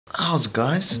How's it,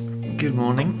 guys? Good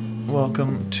morning.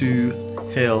 Welcome to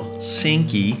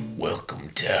Helsinki.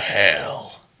 Welcome to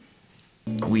hell.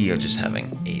 We are just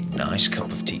having a nice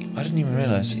cup of tea. I didn't even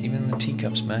realize even the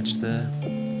teacups match the...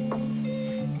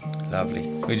 Lovely.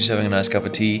 We're just having a nice cup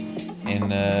of tea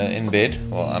in bed.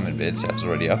 Well, I'm in bed, Sam's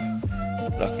already up.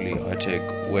 Luckily, I take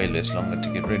way less longer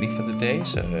to get ready for the day,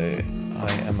 so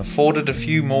I am afforded a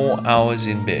few more hours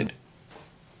in bed.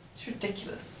 It's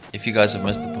ridiculous. If you guys have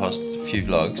missed the past few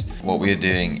vlogs, what we are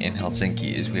doing in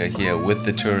Helsinki is we are here with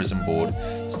the tourism board,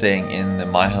 staying in the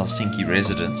MyHelsinki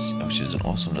residence, which is an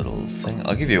awesome little thing.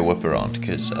 I'll give you a whip around,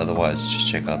 because otherwise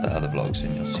just check out the other vlogs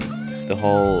and you'll see. The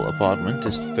whole apartment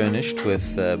is furnished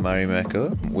with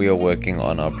Marimekko. We are working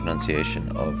on our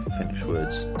pronunciation of Finnish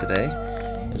words today,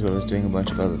 as well as doing a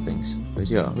bunch of other things. But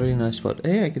yeah, really nice spot.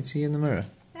 Hey, I can see you in the mirror.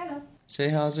 Hello. Say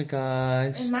how's it,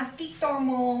 guys? How's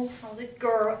it,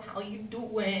 girl? How you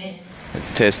doing?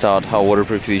 Let's test out how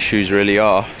waterproof these shoes really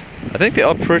are. I think they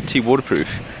are pretty waterproof.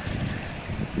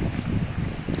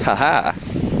 Haha!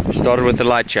 Started with the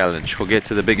light challenge. We'll get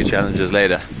to the bigger challenges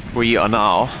later. We are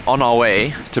now on our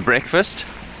way to breakfast.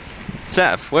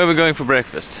 Sav, where are we going for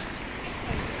breakfast?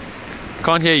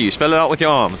 Can't hear you. Spell it out with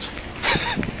your arms.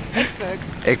 Ekberg.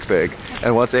 Ekberg.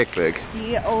 And what's Ekberg?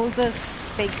 The oldest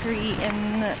bakery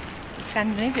in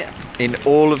Scandinavia. In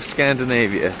all of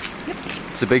Scandinavia. Yep.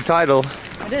 It's a big title.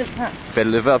 It is, huh? Better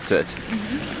live up to it.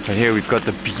 And here we've got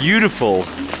the beautiful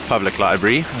public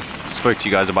library. I spoke to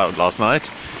you guys about it last night.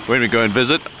 When we go and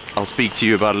visit, I'll speak to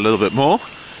you about it a little bit more.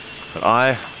 But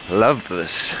I love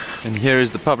this. And here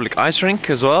is the public ice rink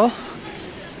as well.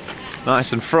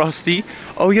 Nice and frosty.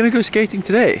 Oh, we're gonna go skating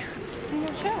today. I'm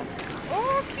not sure.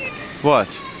 Oh, cute.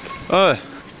 What? Oh,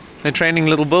 they're training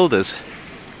little builders.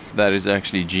 That is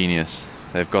actually genius.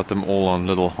 They've got them all on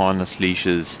little harness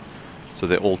leashes, so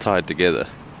they're all tied together.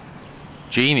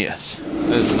 Genius.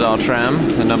 This is our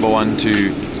tram, the number 1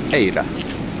 to Eira.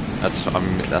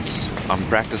 I'm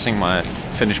practicing my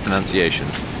Finnish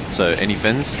pronunciations. So, any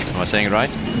Finns? Am I saying it right?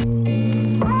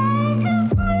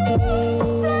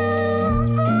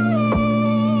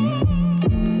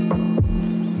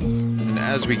 And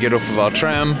as we get off of our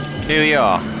tram, here we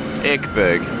are,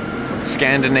 Ekberg,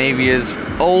 Scandinavia's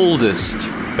oldest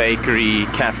bakery,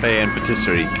 cafe and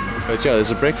patisserie. But yeah, there's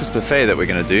a breakfast buffet that we're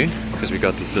going to do, because we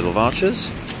got these little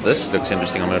vouchers. This looks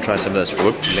interesting. I'm going to try some of this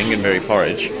whooped lingonberry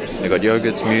porridge. They've got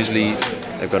yogurts, mueslis,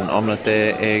 they've got an omelette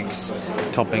there, eggs,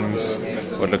 toppings,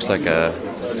 what looks like a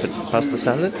pasta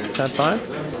salad type vibe.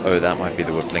 Oh, that might be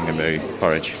the whipped lingonberry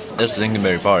porridge. This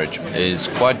lingonberry porridge is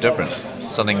quite different.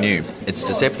 Something new. It's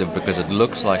deceptive because it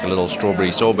looks like a little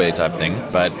strawberry sorbet type thing,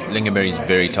 but lingonberry is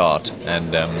very tart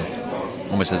and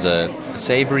almost has a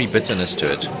savoury bitterness to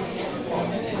it.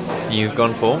 You've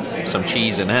gone for some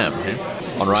cheese and ham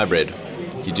on rye bread.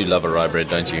 You do love a rye bread,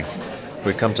 don't you?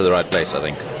 We've come to the right place, I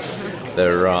think.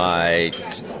 The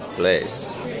right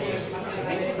place.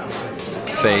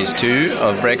 Phase 2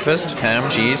 of breakfast. Ham,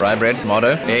 cheese, rye bread,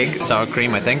 motto, egg, sour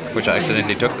cream, I think, which I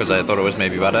accidentally took because I thought it was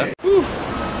maybe butter. Whew.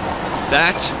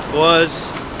 That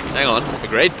was, hang on, a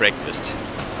great breakfast.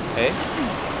 Hey?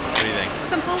 What do you think?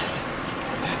 Simple.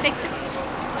 Effective.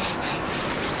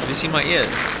 Have you seen my ears?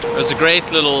 It was a great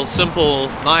little, simple,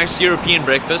 nice European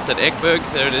breakfast at Ekberg.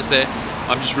 There it is there.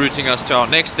 I'm just routing us to our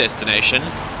next destination,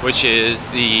 which is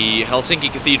the Helsinki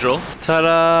Cathedral.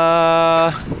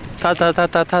 Ta-da!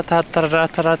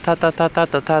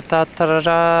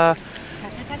 Ta-ta-ta-ta-ta-ta-ta-ta-ta-ta-ta-ta-ta-ta-ta-ta.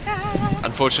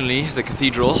 Unfortunately, the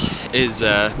cathedral is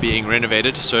being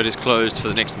renovated, so it is closed for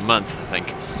the next month, I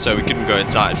think. So we couldn't go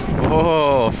inside.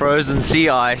 Oh, frozen sea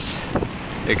ice.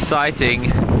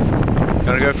 Exciting.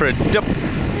 Gonna go for a dip. A bit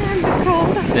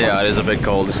cold. Yeah, it is a bit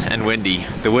cold and windy.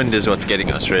 The wind is what's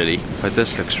getting us, really. But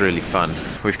this looks really fun.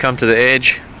 We've come to the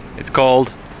edge. It's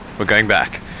cold. We're going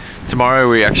back. Tomorrow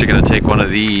we're actually going to take one of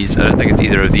these. I don't think it's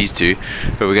either of these two,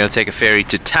 but we're going to take a ferry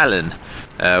to Tallinn,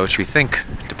 which we think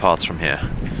departs from here.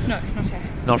 No, not here.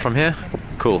 Not from here?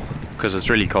 Cool, because it's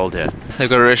really cold here. They've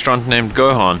got a restaurant named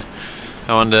Gohan.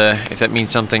 I wonder if that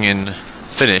means something in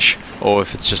Finnish, or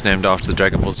if it's just named after the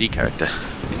Dragon Ball Z character.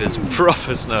 It is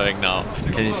proper snowing now.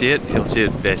 Can you see it? You'll see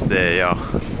it best there, yeah.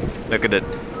 Look at it.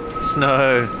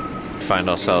 Snow. Find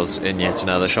ourselves in yet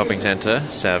another shopping centre.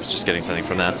 Sav's just getting something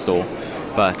from that store.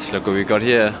 But look what we've got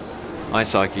here.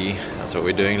 Ice hockey. That's what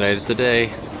we're doing later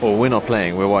today. Or we're not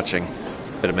playing, we're watching.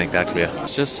 Better make that clear.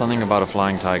 It's just something about a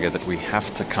flying tiger that we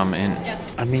have to come in.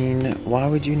 I mean, why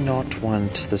would you not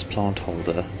want this plant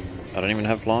holder? I don't even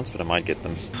have plants, but I might get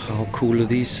them. How cool are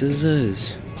these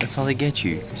scissors? That's how they get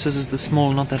you. Scissors this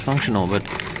small, not that functional, but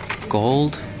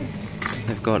gold.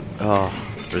 They've got, oh,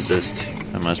 resist.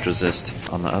 I must resist.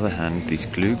 On the other hand, these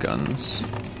glue guns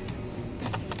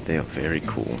They are very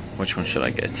cool. Which one should I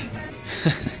get?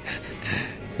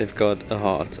 They've got a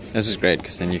heart. This is great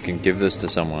because then you can give this to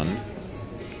someone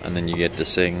and then you get to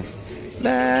sing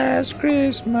 "Last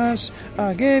Christmas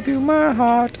I gave you my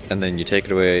heart," and then you take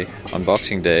it away on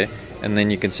Boxing Day and then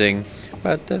you can sing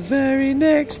 "But the very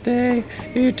next day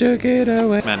you took it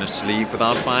away." Managed to leave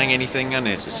without buying anything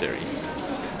unnecessary.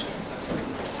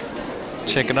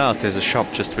 Check it out, there's a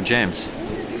shop just for James.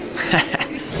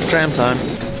 Tram time.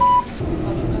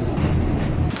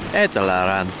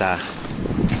 Etelaranta.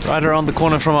 Right around the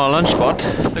corner from our lunch spot,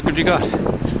 look what you got.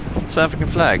 South African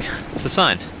flag. It's a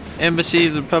sign. Embassy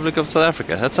of the Republic of South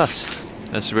Africa. That's us.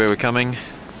 This is where we're coming.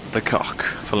 The Cock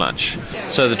for lunch.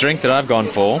 So the drink that I've gone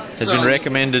for has been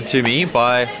recommended to me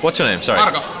by... What's your name? Sorry.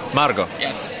 Margo. Margo.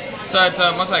 Yes. So it's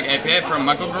a mosaic APA from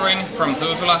Maku Brewing from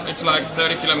Tuusula. It's like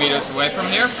 30 kilometers away from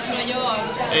here.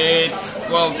 It's,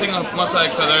 well, single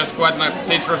mosaic, so there's quite much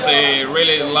citrusy,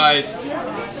 really light,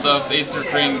 soft Easter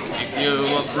drink if you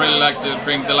really like to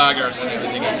drink the lagers and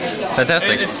everything.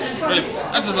 Fantastic. It's really,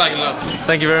 I just like it a lot.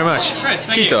 Thank you very much. Great,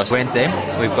 thank you. Wednesday,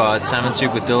 we've got salmon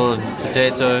soup with dill and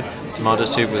potato, tomato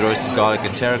soup with roasted garlic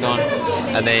and tarragon,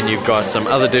 and then you've got some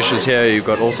other dishes here. You've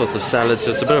got all sorts of salads,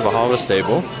 so it's a bit of a harvest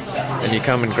table, and you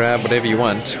come and grab whatever you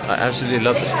want. I absolutely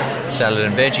love this. Salad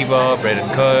and veggie bar, bread and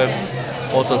co,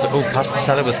 all sorts of, pasta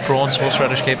salad with prawns,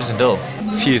 horseradish, capers and dill.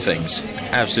 Few things.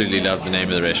 Absolutely love the name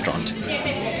of the restaurant.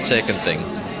 Second thing,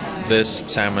 this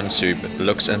salmon soup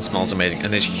looks and smells amazing,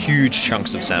 and there's huge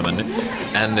chunks of salmon,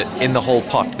 and in the whole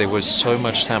pot there was so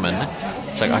much salmon.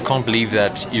 It's like, I can't believe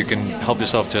that you can help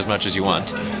yourself to as much as you want.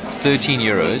 13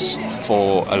 euros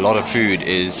for a lot of food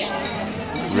is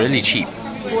really cheap.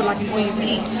 Or like an all you can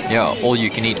eat. Yeah, all you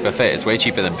can eat buffet. It's way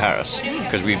cheaper than Paris,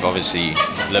 because we've obviously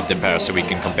lived in Paris so we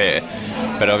can compare.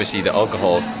 But obviously the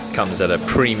alcohol comes at a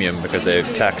premium because they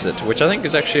tax it, which I think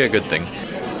is actually a good thing.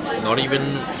 Not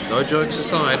even, no jokes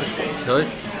aside, no,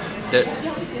 that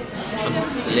I'm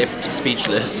left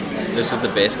speechless. This is the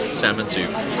best salmon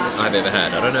soup I've ever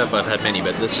had. I don't know if I've had many,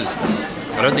 but this is,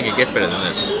 I don't think it gets better than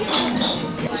this.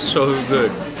 So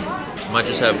good. Might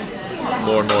just have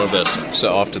more and more of this.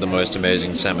 So after the most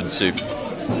amazing salmon soup,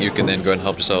 you can then go and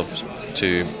help yourself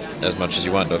to as much as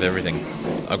you want of everything.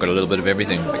 I've got a little bit of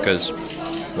everything because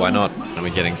why not? And we're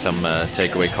getting some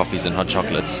takeaway coffees and hot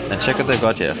chocolates. And check what they've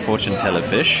got here. Fortune teller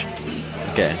fish.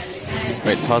 Okay.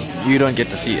 Wait, pause. You don't get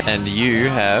to see it. And you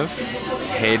have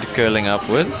head curling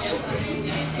upwards.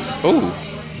 Oh.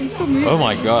 Oh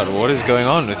my god, what is going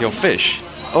on with your fish?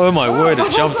 Oh my word,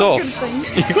 it jumped off.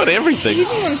 You got everything. You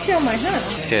didn't want to steal my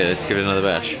hand. Okay, let's give it another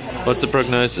bash. What's the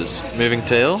prognosis? Moving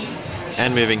tail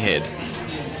and moving head.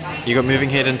 You got moving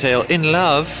head and tail in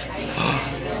love.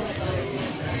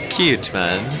 Cute,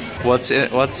 man. What's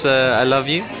I love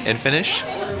you in Finnish?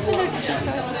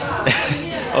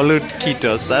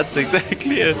 Olutkitos, that's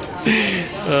exactly it.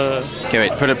 Okay,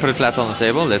 wait, put it flat on the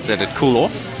table. Let's let it cool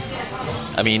off.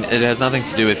 I mean, it has nothing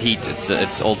to do with heat.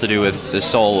 It's all to do with the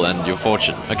soul and your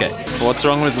fortune. Okay, what's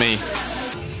wrong with me?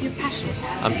 You're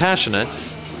passionate. I'm passionate.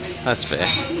 That's fair.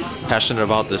 Passionate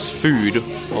about this food,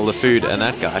 all the food and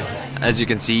that guy. As you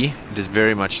can see, it is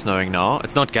very much snowing now.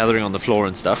 It's not gathering on the floor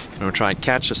and stuff. I'm going to try and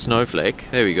catch a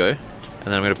snowflake. There we go. And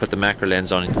then I'm going to put the macro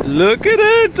lens on. Look at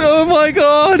it! Oh my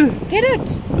god! Get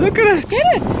it! Look at it!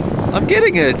 Get it! I'm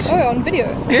getting it! Oh, on video.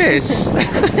 Yes!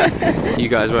 You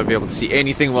guys won't be able to see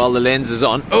anything while the lens is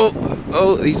on.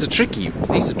 Oh, these are tricky.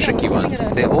 These are tricky ones.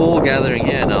 They're all gathering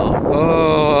here now.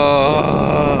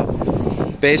 Oh!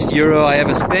 Best euro I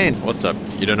ever spent. What's up?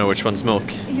 You don't know which one's milk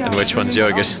and which one's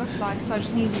yogurt. Look like, so I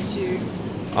just need you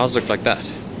to. Ours look like that.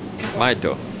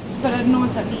 Maito. But I don't know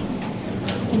what that means.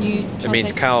 Can you? It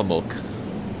means cow milk.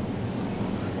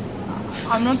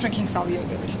 I'm not drinking sour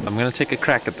yogurt. I'm gonna take a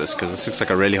crack at this because this looks like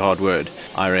a really hard word.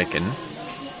 I reckon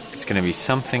it's gonna be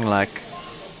something like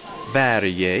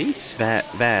various.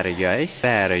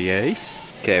 Various.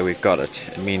 Okay, we've got it.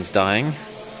 It means dying,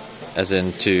 as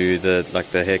into the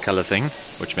hair color thing,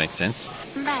 which makes sense.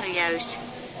 Varios.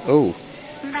 Oh.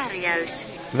 Varios.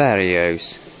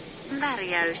 Varios.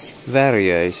 Varios.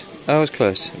 Varios. I was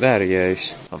close.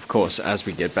 Varios. Of course, as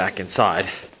we get back inside,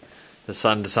 the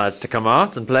sun decides to come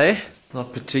out and play.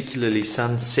 Not particularly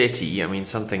sunsetty. I mean,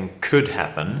 something could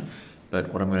happen,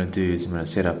 but what I'm going to do is I'm going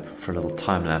to set up for a little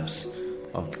time lapse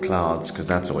of the clouds, because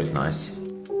that's always nice.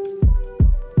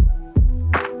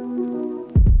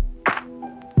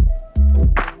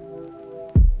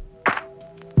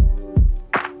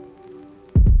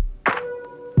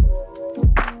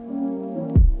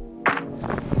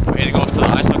 We're heading off to the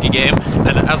ice hockey game,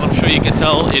 and as I'm sure you can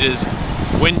tell, it is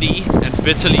windy and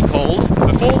bitterly cold.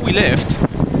 Before we left,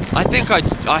 I think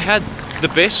I had the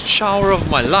best shower of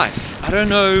my life. I don't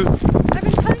know. I've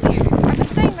been telling you. I've been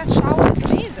saying that shower is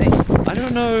amazing. I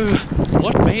don't know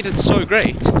what made it so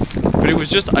great, but it was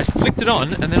just, I flicked it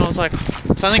on and then I was like,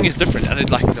 something is different, and it,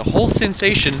 like, the whole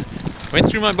sensation went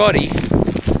through my body,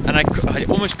 and I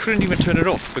almost couldn't even turn it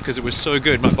off because it was so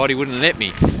good. My body wouldn't let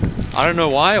me. I don't know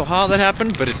why or how that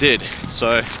happened, but it did.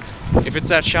 So if it's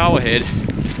that shower head,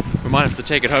 we might have to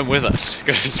take it home with us,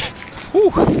 because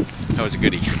that was a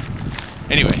goodie.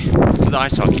 Anyway, to the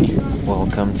ice hockey.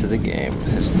 Welcome to the game.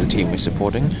 This is the team we're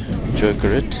supporting,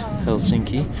 Jokerit,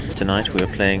 Helsinki. Tonight we're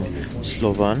playing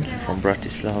Slovan from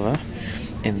Bratislava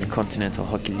in the Continental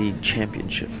Hockey League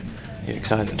Championship. Are you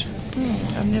excited?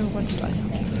 I've never watched ice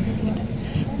hockey.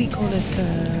 We call it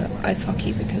ice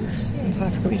hockey because in South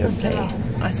Africa we don't play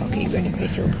ice hockey, we only play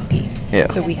field hockey.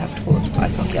 Yeah. So we have to call it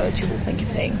ice hockey, otherwise people think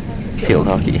you're playing Field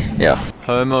hockey, yeah.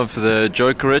 Home of the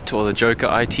Jokerit, or the Joker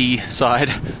IT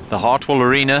side, the Hartwell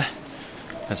Arena.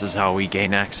 This is how we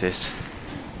gain access.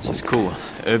 This is cool,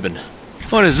 urban.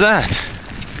 What is that?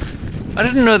 I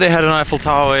didn't know they had an Eiffel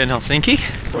Tower in Helsinki.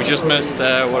 We just missed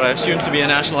what I assumed to be a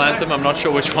national anthem. I'm not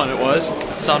sure which one it was.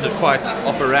 It sounded quite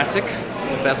operatic,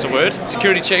 if that's a word.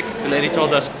 Security check, the lady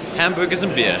told us hamburgers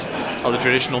and beer are the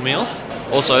traditional meal.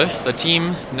 Also, the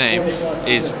team name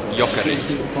is Jokerit.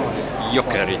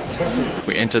 Jokerit.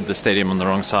 We entered the stadium on the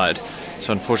wrong side,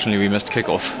 so unfortunately we missed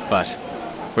kickoff, but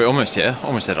we're almost here,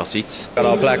 almost at our seats. Got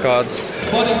our placards.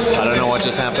 I don't know what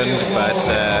just happened, but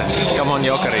come on,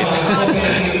 Jokerit.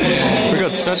 We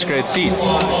got such great seats.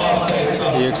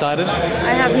 Are you excited?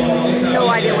 I have no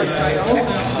idea what's going on.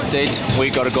 Update, we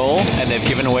got a goal, and they've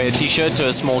given away a t-shirt to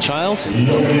a small child.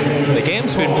 The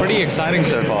game's been pretty exciting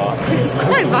so far. It's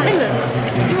quite violent.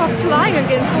 You are flying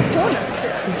against the corner.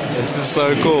 This is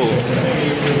so cool.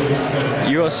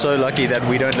 You are so lucky that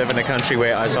we don't live in a country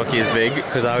where ice hockey is big,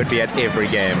 because I would be at every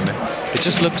game. It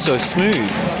just looks so smooth.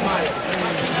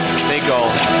 Big goal.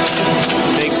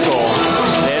 Big score.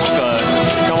 Let's go.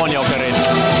 Come on, Jokerit.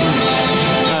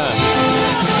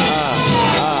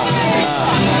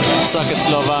 Suck it,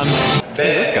 Slovan. Who's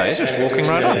this guy? He's just walking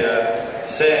right on.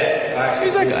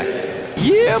 Who's that guy?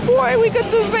 Yeah, boy, we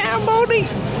got the Zamboni.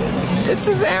 It's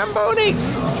a Zamboni.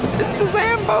 It's a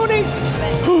Zamboni.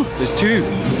 There's two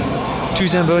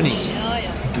Zambonis.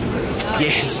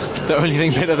 Yes, the only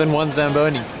thing better than one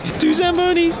Zamboni. Two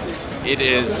Zambonis. It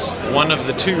is one of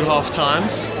the two half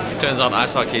times. It turns out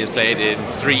ice hockey is played in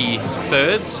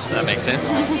 3/3. That makes sense.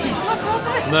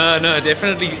 No,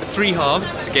 definitely 3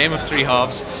 halves. It's a game of 3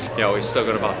 halves. Yeah, we've still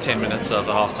got about 10 minutes of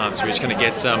the half time, so we're just gonna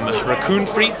get some raccoon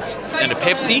frites and a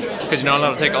Pepsi, because you're not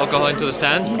allowed to take alcohol into the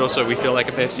stands, but also we feel like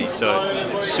a Pepsi, so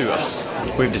sue us.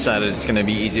 We've decided it's gonna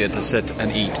be easier to sit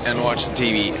and eat and watch the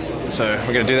TV, so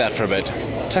we're gonna do that for a bit.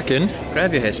 Tuck in,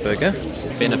 grab your Hesburger.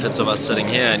 Benefits of us sitting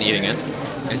here and eating it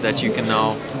is that you can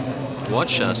now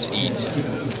watch us eat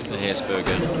the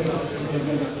Hesburger.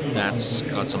 That's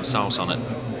got some sauce on it.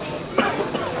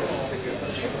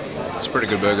 It's a pretty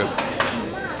good burger.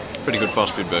 Pretty good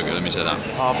fast food burger, let me say that.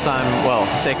 Halftime, well,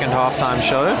 second halftime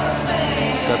show.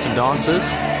 Got some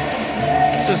dancers.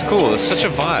 This is cool, it's such a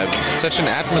vibe, such an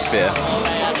atmosphere.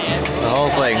 The whole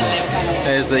thing.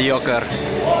 There's the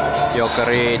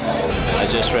Jokerit. I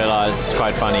just realized it's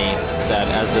quite funny that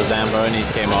as the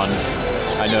Zambonis came on,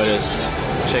 I noticed,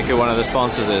 check who one of the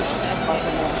sponsors is.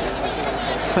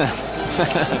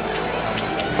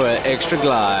 For Extra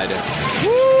Glide.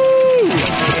 Woo!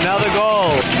 Another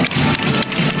goal.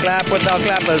 Clap with our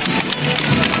clappers.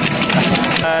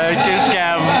 Kiss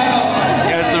cam.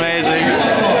 It's amazing.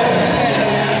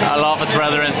 I laugh at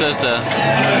brother and sister.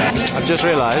 I've just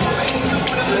realized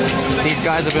these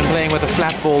guys have been playing with a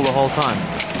flat ball the whole time.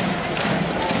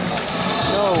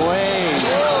 No way.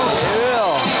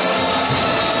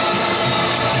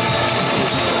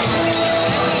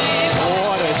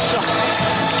 What a shot.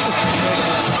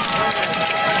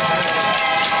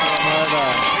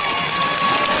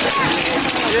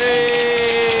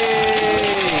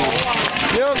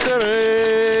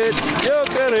 Jokerit!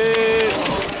 Jokerit!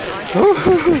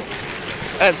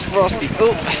 That's frosty.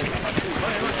 Oh,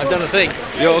 I've done a thing.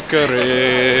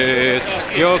 Jokerit!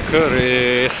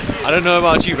 Jokerit! I don't know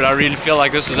about you, but I really feel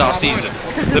like this is our season.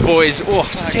 The boys,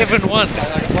 7-1.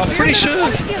 Pretty sure. The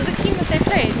quality of the team that they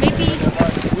played. Maybe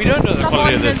we don't know the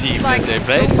quality of the team like that they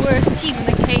played. The worst team in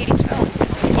the KHL.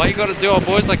 Why you gotta do our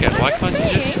boys like that? Why can't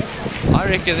you just? I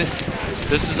reckon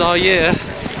this is our year.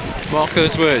 Mark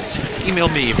those words. Email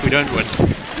me if we don't win.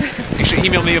 Actually,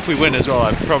 email me if we win as well.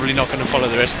 I'm probably not going to follow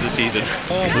the rest of the season.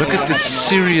 Look at this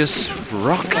serious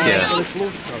rock here.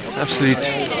 Absolute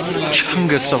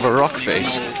chungus of a rock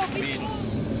face.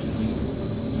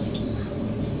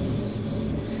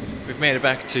 We've made it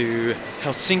back to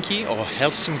Helsinki, or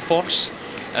Helsingfors,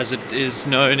 as it is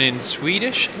known in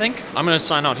Swedish, I think. I'm gonna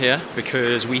sign out here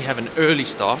because we have an early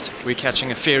start. We're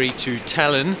catching a ferry to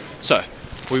Tallinn. So,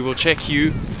 we will check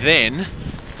you then.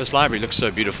 This library looks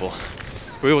so beautiful.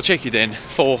 We will check you then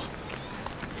for...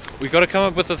 We've got to come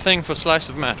up with a thing for Slice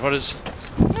of Matt. What is...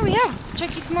 No, yeah.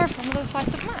 Check you tomorrow for another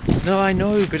slice of Matt. No, I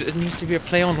know, but it needs to be a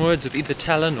play on words with either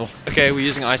Tallinn or... Okay, we're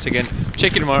using ice again.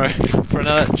 Check you tomorrow for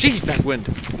another... Jeez, that wind!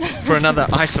 For another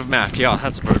ice of Matt. Yeah,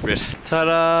 that's appropriate.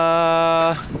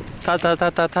 Ta-da!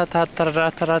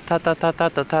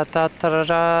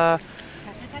 Ta-ta-ta-ta-ta-ta-ta-ta-ta-ta-ta-ta-ta-ta-ta-ta.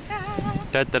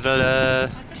 Da-da-da-da.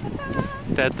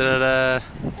 Da-da-da-da.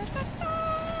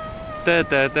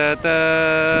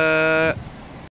 Da-da-da-da.